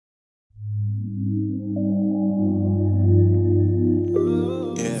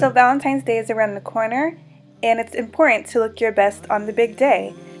So Valentine's Day is around the corner, and it's important to look your best on the big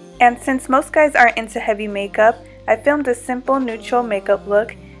day. And since most guys aren't into heavy makeup, I filmed a simple neutral makeup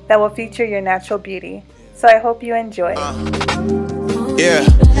look that will feature your natural beauty. So I hope you enjoy. Yeah,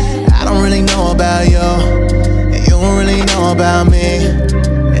 I don't really know about you, and you don't really know about me.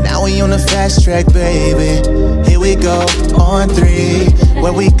 And now we on the fast track, baby. Here we go, on 3.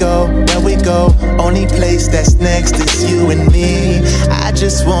 Where we go, only place that's next is you and me. I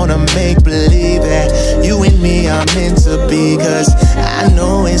just wanna make believe that you and me are meant to be. Cause I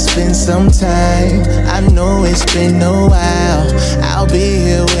know it's been some time, I know it's been a while. I'll be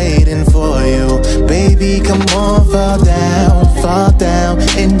here waiting for you. Baby, come on, fall down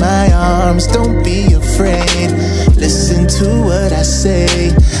in my arms. Don't be afraid, listen to what I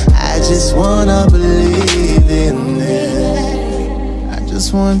say. I just wanna believe in this. I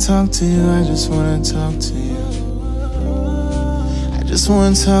just wanna talk to you, I just wanna talk to you. I just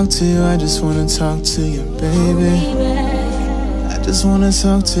wanna talk to you, I just wanna talk to you, baby. I just wanna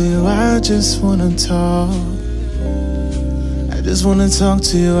talk to you, I just wanna talk. I just wanna talk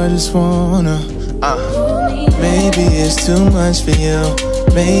to you, I just wanna. Maybe it's too much for you.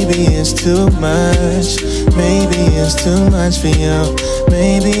 Maybe it's too much. Maybe it's too much for you.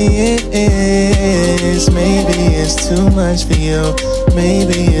 Maybe it is. Maybe it's too much for you.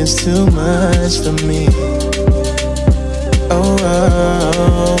 Maybe it's too much for me.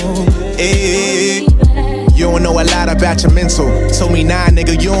 Hey. You don't know a lot about your mental. Told me, nah,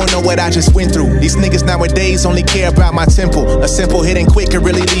 nigga, you don't know what I just went through. These niggas nowadays only care about my temple. A simple hit and quick can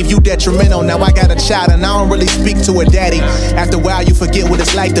really leave you detrimental. Now I got a child and I don't really speak to a daddy. After a while you forget what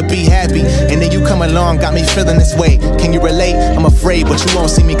it's like to be happy, and then you come along, got me feeling this way. Can you relate? I'm afraid, but you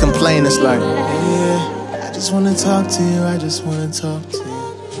won't see me complain. It's like, yeah, I just wanna talk to you, I just wanna talk to you.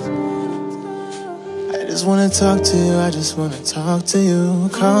 I just wanna talk to you, I just wanna talk to you.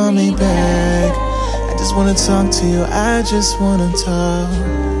 Call me back. I just wanna talk to you, I just wanna talk.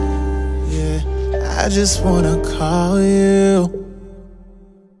 Yeah, I just wanna call you.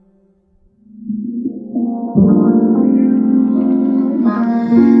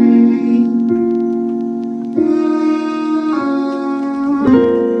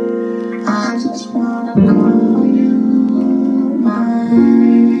 I just wanna call you mine.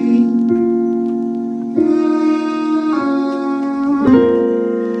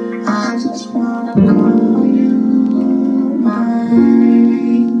 I just wanna call you mine.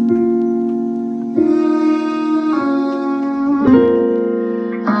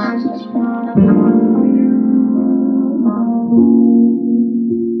 I just wanna call you mine.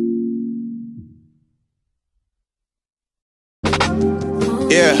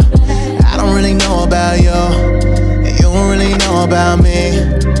 Yeah, I don't really know about you, and you don't really know about me.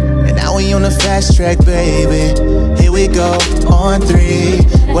 And now we on the fast track, baby. Here we go, on 3.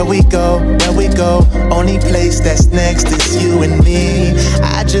 Where we go, only place that's next is you and me.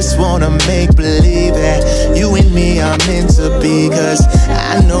 I just wanna make believe that you and me are meant to be. Cause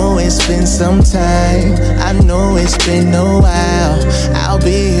I know it's been some time, I know it's been a while. I'll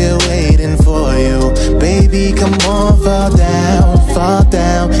be here waiting for you. Baby, come on, fall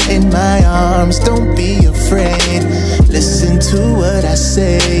down in my arms. Don't be afraid, listen to what I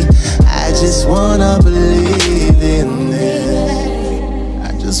say. I just wanna believe in this.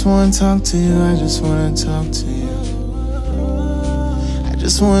 I just wanna talk to you, I just wanna talk to you. I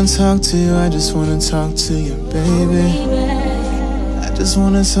just wanna talk to you, I just wanna talk to you, baby. I just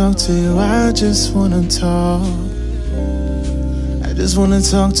wanna talk to you, I just wanna talk. I just wanna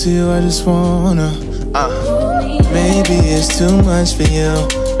talk to you, I just wanna. Maybe it's too much for you.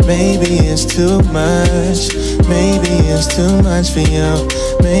 Maybe it's too much. Maybe it's too much for you.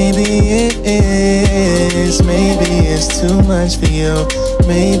 Maybe it is. Maybe it's too much for you.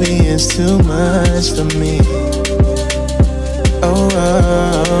 Maybe it's too much for me.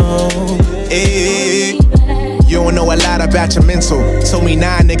 Hey. You don't know a lot about your mental. Told me,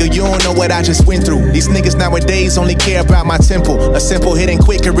 nah, nigga, you don't know what I just went through. These niggas nowadays only care about my temple. A simple hit and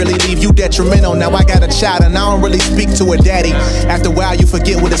quick can really leave you detrimental. Now I got a child and I don't really speak to a daddy. After a while you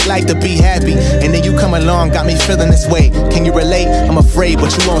forget what it's like to be happy, and then you come along, got me feeling this way. Can you relate? I'm afraid,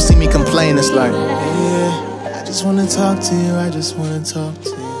 but you won't see me complain. It's like, yeah, I just wanna talk to you, I just wanna talk to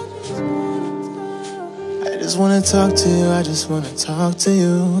you. I just wanna talk to you, I just wanna talk to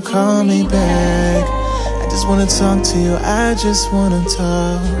you. Call me back. I just wanna talk to you, I just wanna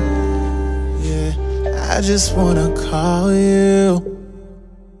talk. Yeah, I just wanna call you.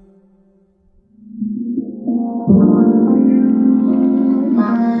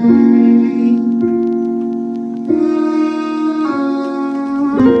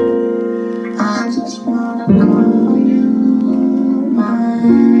 I just wanna call you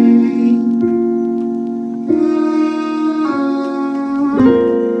mine.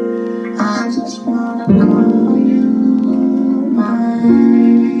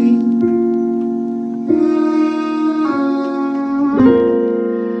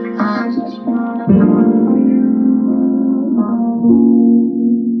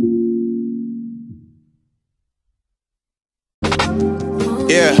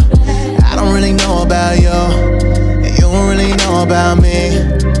 Yeah, I don't really know about you, and you don't really know about me.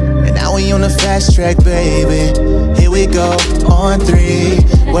 And now we on the fast track, baby. Here we go, on 3.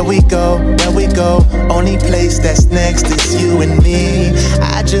 Where we go, only place that's next is you and me.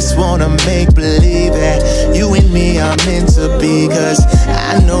 I just wanna make believe that you and me are meant to be. Cause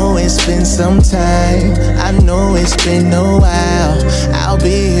I know it's been some time, I know it's been a while. I'll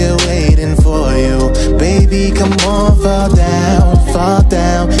be here waiting for you. Baby, come on, fall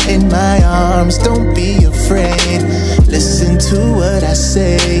down in my arms. Don't be afraid, listen to what I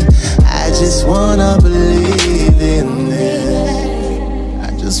say. I just wanna believe in this.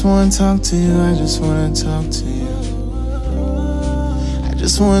 I just wanna talk to you, I just wanna talk to you. I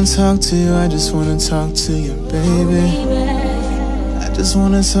just wanna talk to you, I just wanna talk to you, baby. I just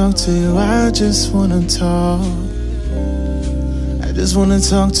wanna talk to you, I just wanna talk. I just wanna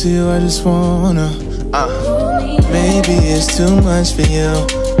talk to you, I just wanna. Maybe it's too much for you.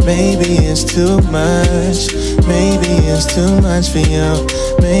 Maybe it's too much. Maybe it's too much for you.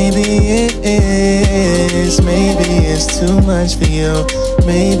 Maybe it is. Maybe it's too much for you.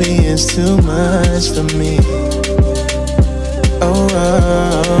 Maybe it's too much for me.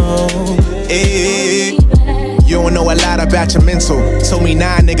 Hey. You don't know a lot about your mental. Told me,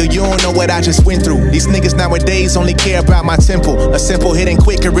 nah, nigga, you don't know what I just went through. These niggas nowadays only care about my temple. A simple hit and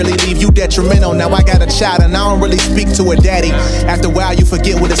quick can really leave you detrimental. Now I got a child and I don't really speak to her daddy. After a while you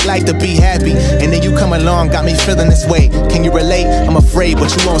forget what it's like to be happy, and then you come along, got me feeling this way. Can you relate? I'm afraid,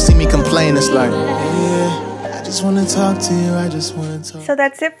 but you won't see me complain. It's like, yeah, I just wanna talk to you, I just wanna talk. So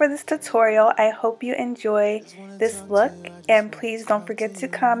that's it for this tutorial. I hope you enjoy this look, and please don't forget to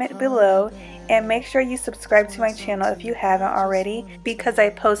comment below. And make sure you subscribe to my channel if you haven't already, because I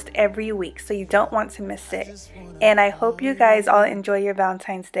post every week, so you don't want to miss it. And I hope you guys all enjoy your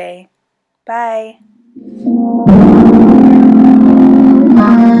Valentine's Day. Bye!